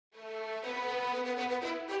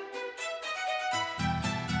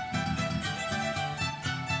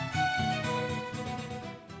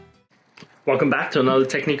Welcome back to another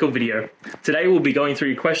technical video. Today we'll be going through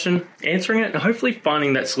your question, answering it, and hopefully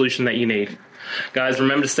finding that solution that you need. Guys,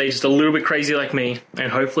 remember to stay just a little bit crazy like me,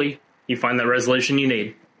 and hopefully you find that resolution you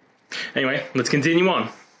need. Anyway, let's continue on.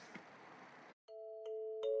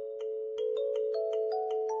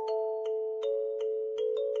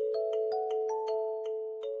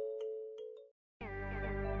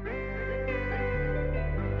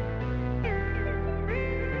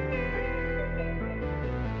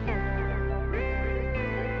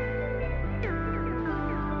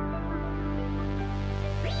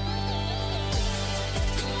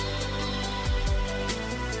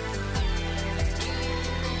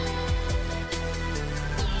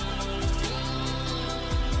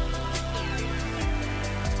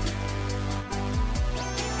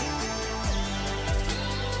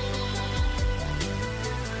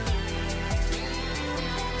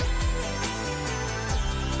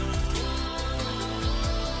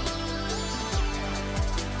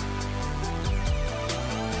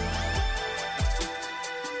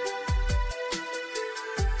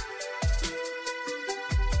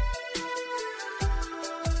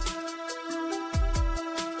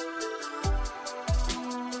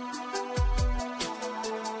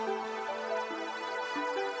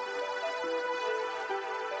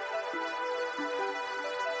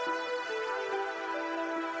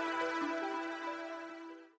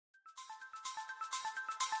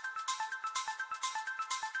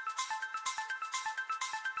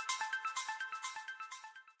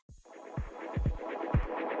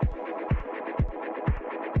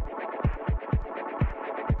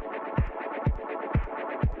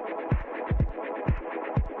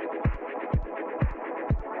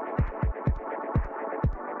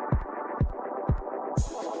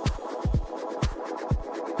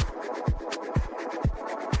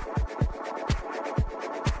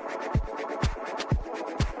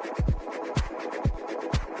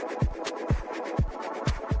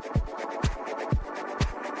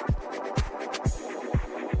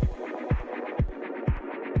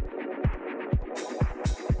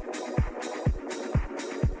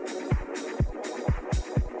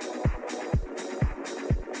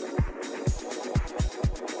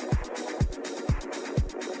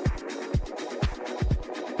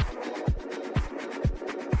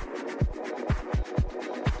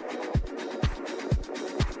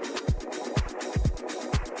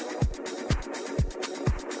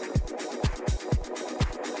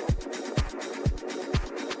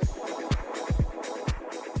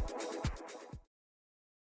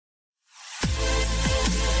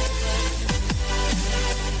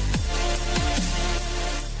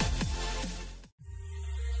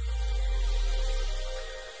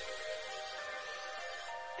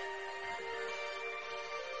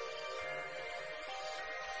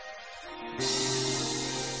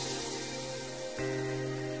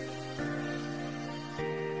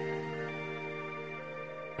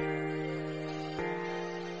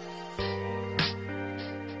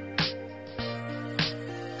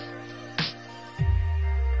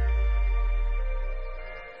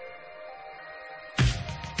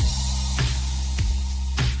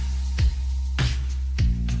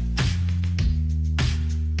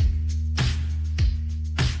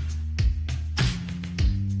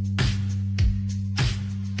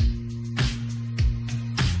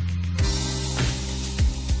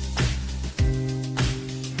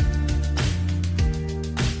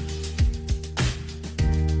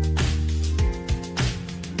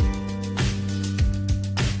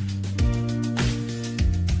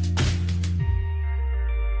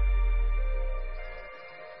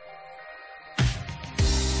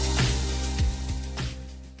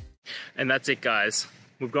 And that's it, guys.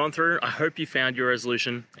 We've gone through. I hope you found your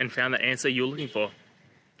resolution and found the answer you're looking for.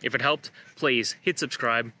 If it helped, please hit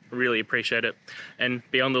subscribe. I really appreciate it. And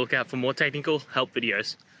be on the lookout for more technical help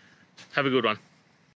videos. Have a good one.